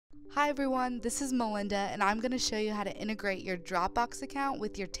Hi everyone, this is Melinda and I'm going to show you how to integrate your Dropbox account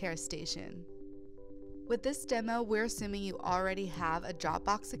with your TeraStation. With this demo, we're assuming you already have a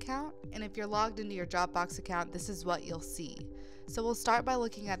Dropbox account, and if you're logged into your Dropbox account, this is what you'll see. So we'll start by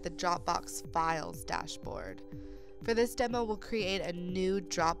looking at the Dropbox Files dashboard. For this demo, we'll create a new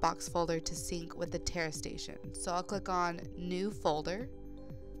Dropbox folder to sync with the TeraStation. So I'll click on New Folder.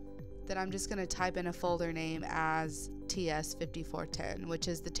 Then I'm just going to type in a folder name as TS5410, which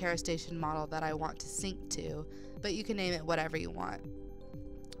is the TeraStation model that I want to sync to, but you can name it whatever you want.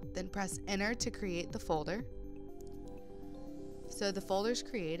 Then press Enter to create the folder. So the folder's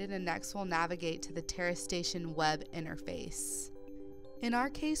created, and next we'll navigate to the TeraStation web interface. In our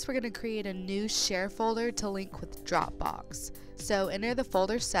case, we're going to create a new share folder to link with Dropbox. So enter the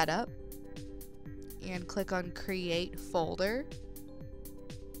folder setup and click on Create Folder.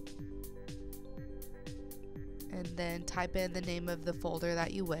 And then type in the name of the folder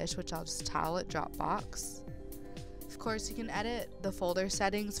that you wish, which I'll just title it Dropbox. Of course, you can edit the folder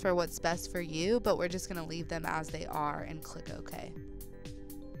settings for what's best for you, but we're just going to leave them as they are and click OK.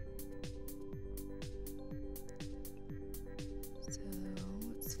 So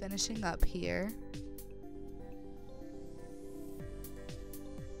it's finishing up here.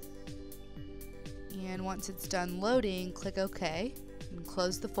 And once it's done loading, click OK and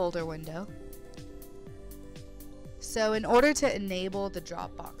close the folder window. So in order to enable the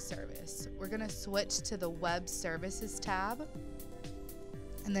Dropbox service, we're going to switch to the Web Services tab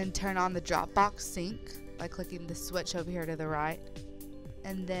and then turn on the Dropbox sync by clicking the switch over here to the right,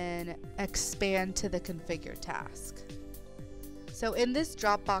 and then expand to the Configure task. So in this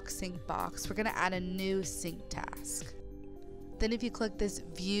Dropbox sync box, we're going to add a new sync task. Then if you click this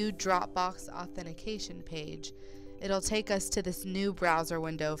View Dropbox Authentication page, it'll take us to this new browser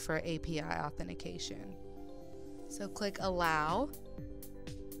window for API authentication. So click Allow,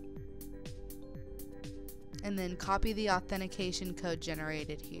 and then copy the authentication code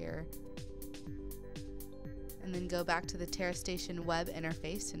generated here, and then go back to the TeraStation web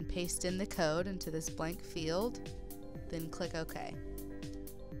interface and paste in the code into this blank field, then click OK.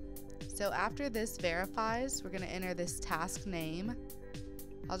 So after this verifies, we're going to enter this task name.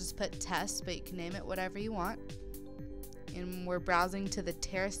 I'll just put test, but you can name it whatever you want. And we're browsing to the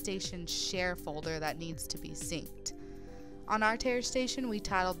TeraStation share folder that needs to be synced. On our TeraStation, we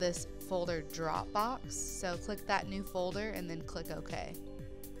titled this folder Dropbox, so click that new folder and then click OK.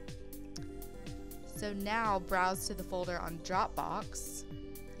 So now browse to the folder on Dropbox,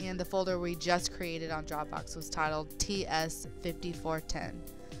 and the folder we just created on Dropbox was titled TS5410.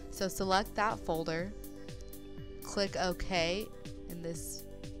 So select that folder, click OK in this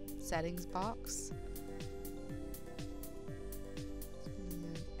settings box.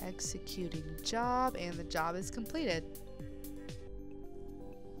 Executing job, and the job is completed.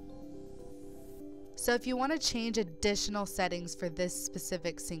 So if you want to change additional settings for this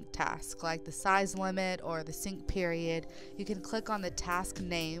specific sync task, like the size limit or the sync period, you can click on the task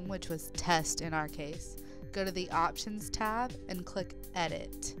name, which was test in our case, go to the options tab and click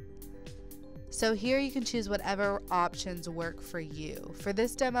edit. So here you can choose whatever options work for you. For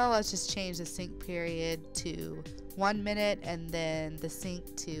this demo, let's just change the sync period to 1 minute and then the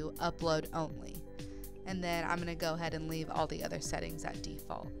sync to upload only. And then I'm going to go ahead and leave all the other settings at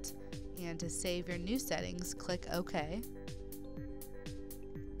default. And to save your new settings, click OK.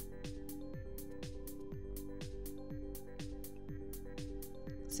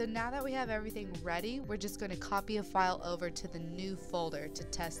 So now that we have everything ready, we're just going to copy a file over to the new folder to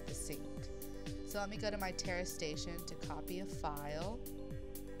test the sync. So let me go to my TeraStation to copy a file.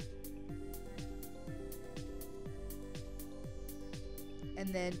 And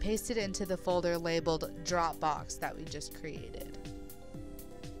then paste it into the folder labeled Dropbox that we just created.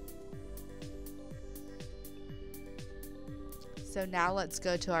 So now let's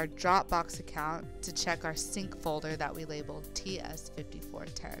go to our Dropbox account to check our sync folder that we labeled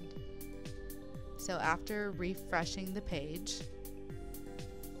TS5410. So after refreshing the page,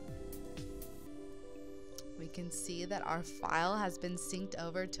 we can see that our file has been synced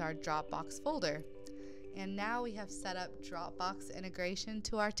over to our Dropbox folder. And now we have set up Dropbox integration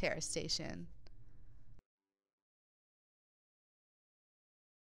to our TeraStation.